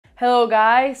Hello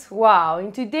guys! Wow,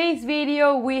 in today's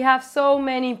video we have so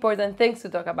many important things to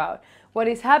talk about. What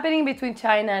is happening between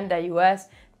China and the US,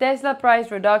 Tesla price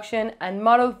reduction, and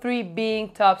Model 3 being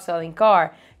top selling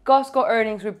car, Costco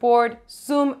earnings report,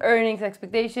 Zoom earnings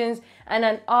expectations, and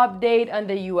an update on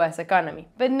the US economy.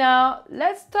 But now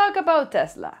let's talk about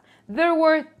Tesla. There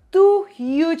were two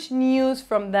huge news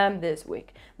from them this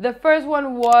week. The first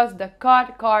one was the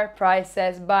cut car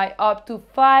prices by up to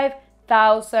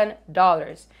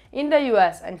 $5,000 in the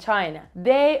US and China.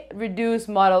 They reduced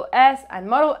Model S and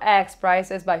Model X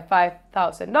prices by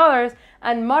 $5,000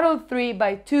 and Model 3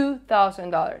 by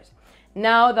 $2,000.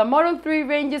 Now the Model 3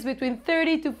 ranges between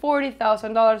 $30,000 to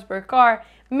 $40,000 per car,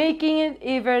 making it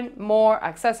even more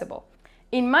accessible.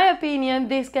 In my opinion,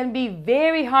 this can be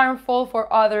very harmful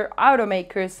for other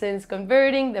automakers since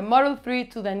converting the Model 3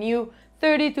 to the new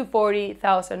 $30,000 to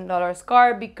 $40,000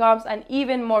 car becomes an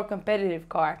even more competitive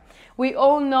car. We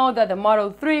all know that the Model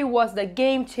 3 was the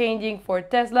game changing for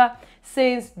Tesla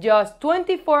since just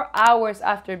 24 hours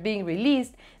after being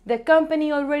released, the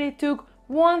company already took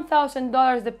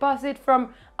 $1,000 deposit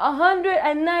from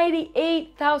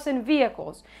 198,000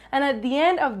 vehicles, and at the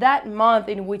end of that month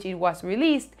in which it was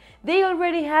released, they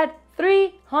already had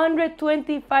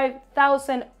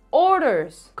 325,000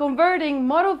 orders, converting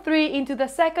Model 3 into the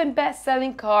second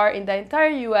best-selling car in the entire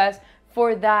US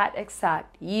for that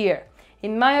exact year.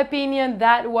 In my opinion,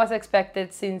 that was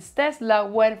expected since Tesla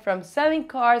went from selling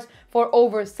cars for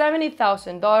over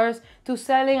 $70,000 to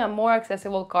selling a more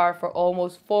accessible car for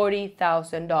almost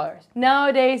 $40,000.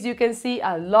 Nowadays, you can see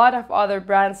a lot of other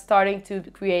brands starting to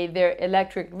create their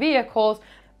electric vehicles,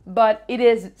 but it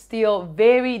is still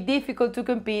very difficult to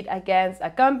compete against a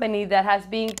company that has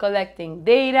been collecting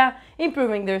data,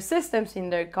 improving their systems in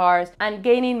their cars, and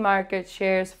gaining market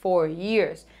shares for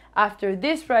years. After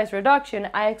this price reduction,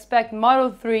 I expect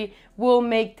Model 3 will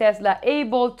make Tesla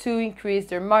able to increase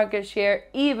their market share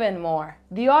even more.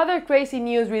 The other crazy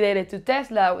news related to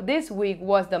Tesla this week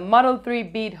was the Model 3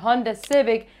 beat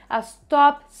Honda-Civic as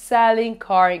top-selling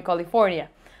car in California.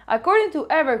 According to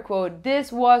EverQuote,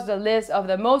 this was the list of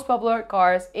the most popular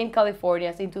cars in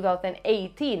California in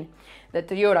 2018. The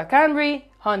Toyota Camry,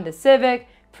 Honda-Civic,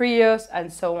 Prius,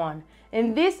 and so on.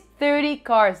 In this 30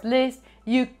 cars list,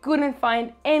 you couldn't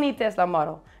find any Tesla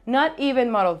model, not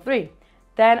even Model 3.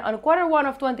 Then on Q1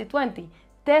 of 2020,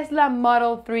 Tesla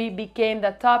Model 3 became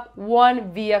the top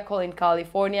one vehicle in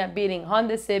California, beating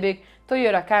Honda-Civic,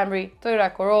 Toyota Camry, Toyota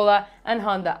Corolla, and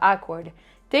Honda Accord.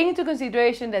 Take into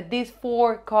consideration that these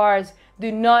four cars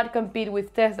do not compete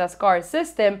with Tesla's car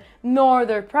system nor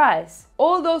their price.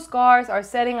 All those cars are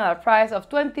selling at a price of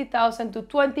 $20,000 to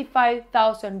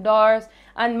 $25,000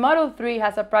 and Model 3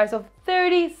 has a price of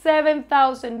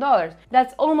 $37,000.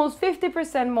 That's almost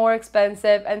 50% more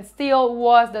expensive and still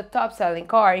was the top selling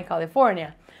car in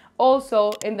California.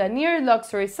 Also, in the near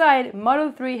luxury side,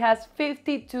 Model 3 has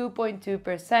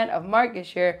 52.2% of market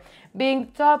share,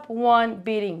 being top one,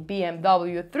 beating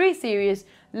BMW 3 Series,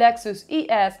 Lexus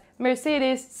ES,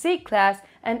 Mercedes C-Class,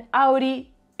 and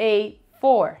Audi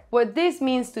A4. What this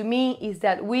means to me is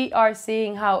that we are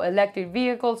seeing how electric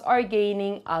vehicles are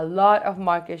gaining a lot of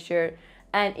market share,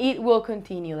 and it will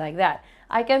continue like that.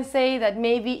 I can say that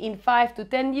maybe in 5 to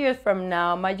 10 years from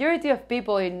now, majority of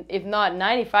people, if not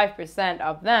 95%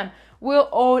 of them, will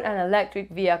own an electric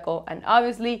vehicle, and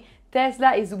obviously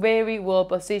Tesla is very well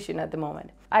positioned at the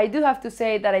moment. I do have to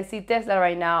say that I see Tesla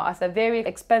right now as a very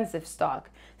expensive stock.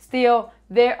 Still,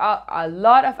 there are a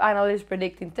lot of analysts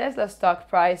predicting Tesla's stock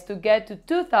price to get to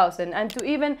 $2,000 and to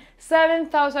even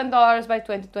 $7,000 by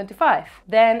 2025.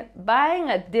 Then buying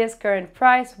at this current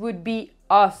price would be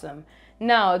awesome.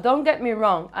 Now, don't get me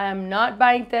wrong, I am not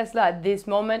buying Tesla at this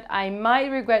moment. I might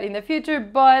regret in the future,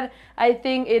 but I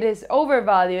think it is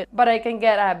overvalued, but I can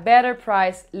get a better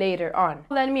price later on.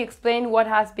 Let me explain what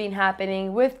has been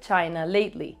happening with China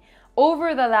lately.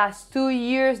 Over the last 2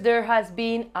 years, there has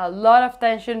been a lot of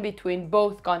tension between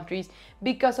both countries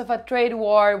because of a trade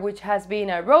war which has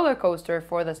been a roller coaster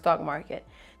for the stock market.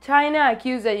 China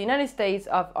accused the United States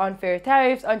of unfair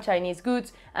tariffs on Chinese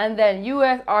goods, and then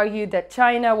US argued that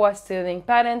China was stealing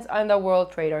patents on the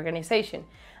World Trade Organization.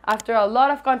 After a lot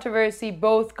of controversy,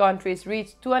 both countries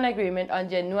reached to an agreement on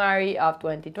January of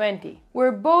 2020,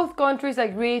 where both countries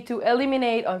agreed to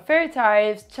eliminate unfair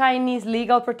tariffs, Chinese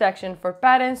legal protection for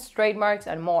patents, trademarks,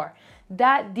 and more.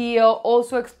 That deal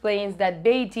also explains that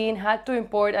Beijing had to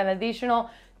import an additional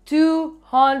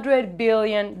 $200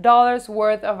 billion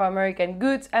worth of American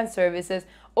goods and services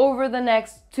over the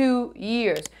next 2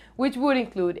 years, which would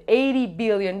include $80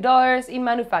 billion in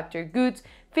manufactured goods,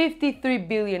 $53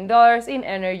 billion in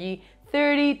energy,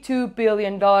 $32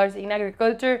 billion in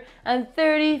agriculture and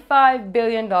 $35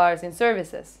 billion in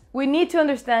services. We need to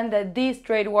understand that this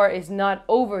trade war is not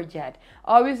over yet.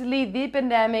 Obviously, the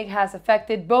pandemic has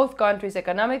affected both countries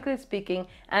economically speaking,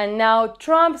 and now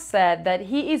Trump said that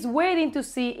he is waiting to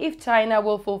see if China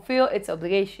will fulfill its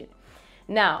obligation.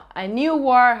 Now, a new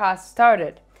war has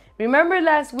started. Remember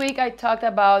last week I talked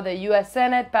about the US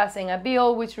Senate passing a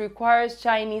bill which requires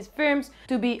Chinese firms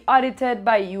to be audited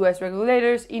by US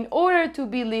regulators in order to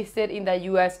be listed in the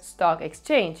US stock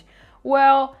exchange.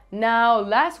 Well, now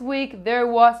last week there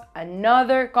was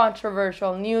another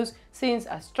controversial news since,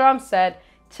 as Trump said,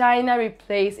 China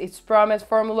replaced its promised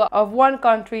formula of one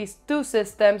country, two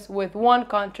systems with one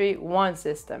country, one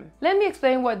system. Let me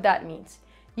explain what that means.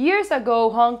 Years ago,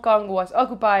 Hong Kong was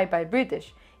occupied by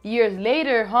British. Years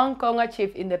later, Hong Kong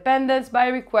achieved independence by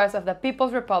request of the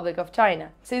People's Republic of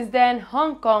China. Since then,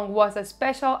 Hong Kong was a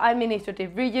special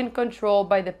administrative region controlled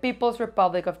by the People's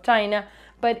Republic of China,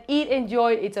 but it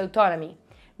enjoyed its autonomy,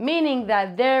 meaning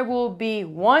that there will be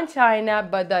one China,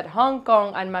 but that Hong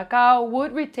Kong and Macau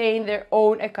would retain their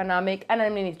own economic and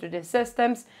administrative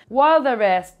systems, while the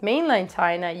rest, mainland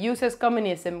China, uses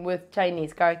communism with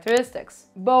Chinese characteristics.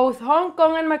 Both Hong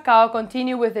Kong and Macau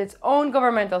continue with its own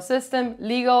governmental system,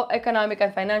 legal, economic,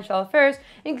 and financial affairs,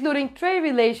 including trade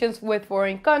relations with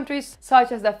foreign countries,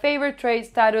 such as the favored trade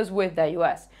status with the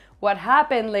US. What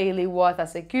happened lately was a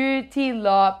security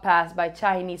law passed by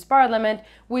Chinese parliament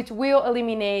which will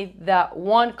eliminate the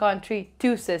one country,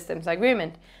 two systems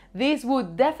agreement. This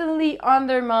would definitely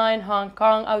undermine Hong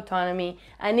Kong autonomy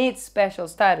and its special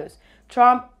status.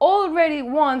 Trump already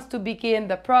wants to begin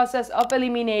the process of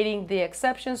eliminating the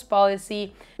exceptions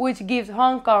policy which gives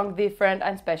Hong Kong different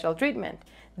and special treatment.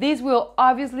 This will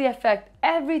obviously affect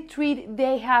every treaty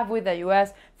they have with the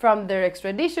US, from their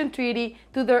extradition treaty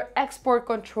to their export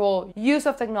control, use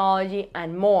of technology,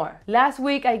 and more. Last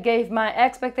week I gave my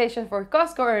expectations for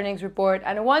Costco earnings report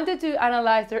and wanted to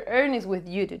analyze their earnings with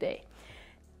you today.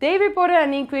 They reported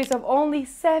an increase of only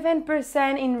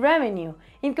 7% in revenue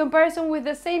in comparison with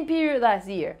the same period last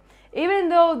year. Even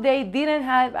though they didn't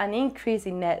have an increase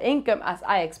in net income as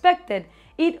I expected,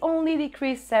 it only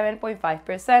decreased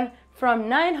 7.5% from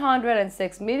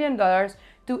 $906 million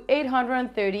to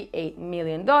 $838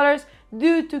 million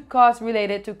due to costs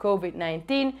related to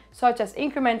COVID-19, such as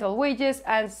incremental wages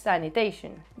and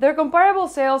sanitation. Their comparable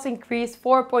sales increased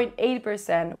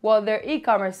 4.8%, while their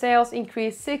e-commerce sales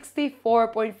increased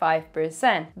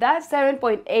 64.5%. That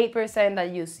 7.8% that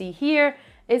you see here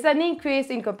is an increase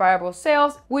in comparable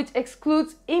sales, which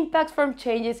excludes impacts from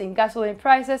changes in gasoline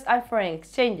prices and foreign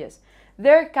exchanges.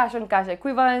 Their cash-on-cash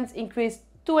equivalents increased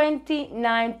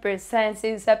 29%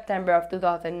 since September of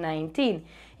 2019,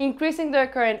 increasing their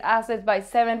current assets by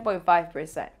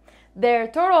 7.5%. Their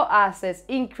total assets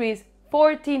increased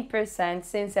 14%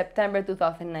 since September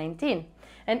 2019.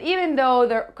 And even though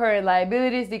their current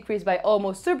liabilities decreased by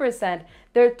almost 2%,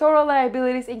 their total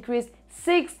liabilities increased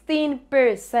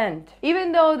 16%.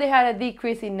 Even though they had a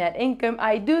decrease in net income,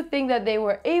 I do think that they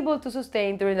were able to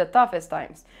sustain during the toughest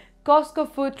times.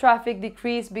 Costco foot traffic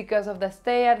decreased because of the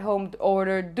stay-at-home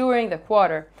order during the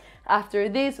quarter. After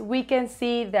this, we can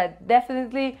see that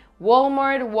definitely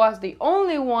Walmart was the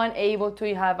only one able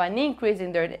to have an increase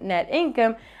in their net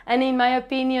income, and in my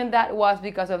opinion that was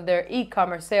because of their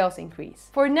e-commerce sales increase.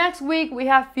 For next week, we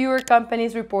have fewer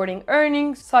companies reporting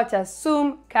earnings such as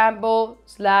Zoom, Campbell,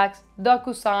 Slacks,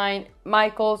 DocuSign,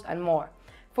 Michaels, and more.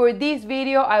 For this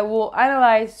video, I will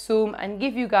analyze Zoom and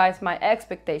give you guys my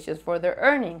expectations for their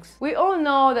earnings. We all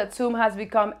know that Zoom has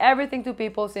become everything to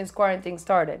people since quarantine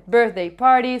started. Birthday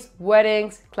parties,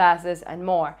 weddings, classes, and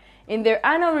more. In their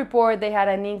annual report, they had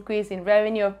an increase in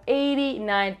revenue of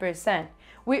 89%.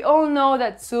 We all know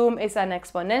that Zoom is an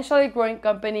exponentially growing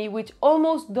company which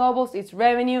almost doubles its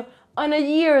revenue on a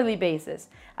yearly basis.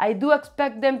 I do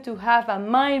expect them to have a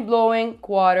mind-blowing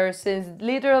quarter since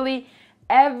literally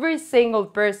every single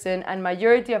person and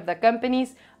majority of the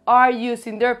companies are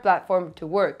using their platform to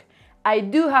work. I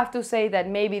do have to say that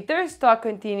maybe their stock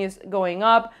continues going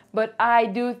up, but I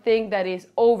do think that is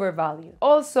overvalued.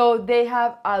 Also, they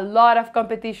have a lot of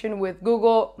competition with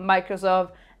Google,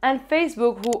 Microsoft, and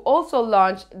Facebook, who also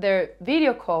launched their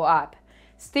video call app.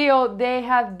 Still, they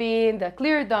have been the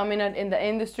clear dominant in the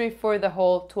industry for the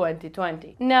whole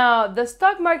 2020. Now, the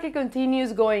stock market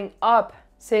continues going up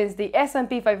since the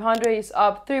S&P 500 is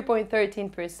up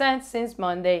 3.13% since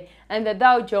Monday and the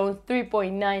Dow Jones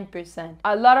 3.9%.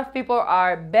 A lot of people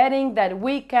are betting that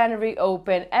we can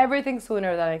reopen everything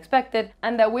sooner than expected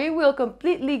and that we will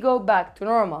completely go back to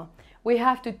normal. we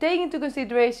have to take into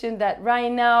consideration that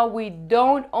right now we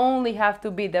don't only have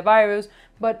to beat the virus,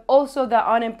 but also the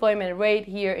unemployment rate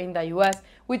here in the US,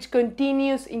 which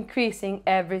continues increasing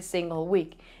every single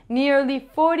week. Nearly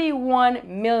 41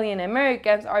 million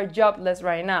Americans are jobless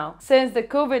right now since the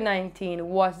COVID-19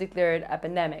 was declared a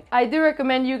pandemic. I do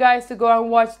recommend you guys to go and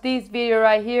watch this video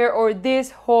right here or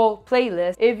this whole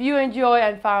playlist. If you enjoy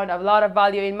and found a lot of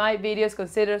value in my videos,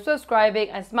 consider subscribing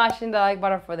and smashing the like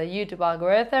button for the YouTube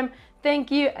algorithm. Thank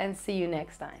you and see you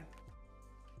next time.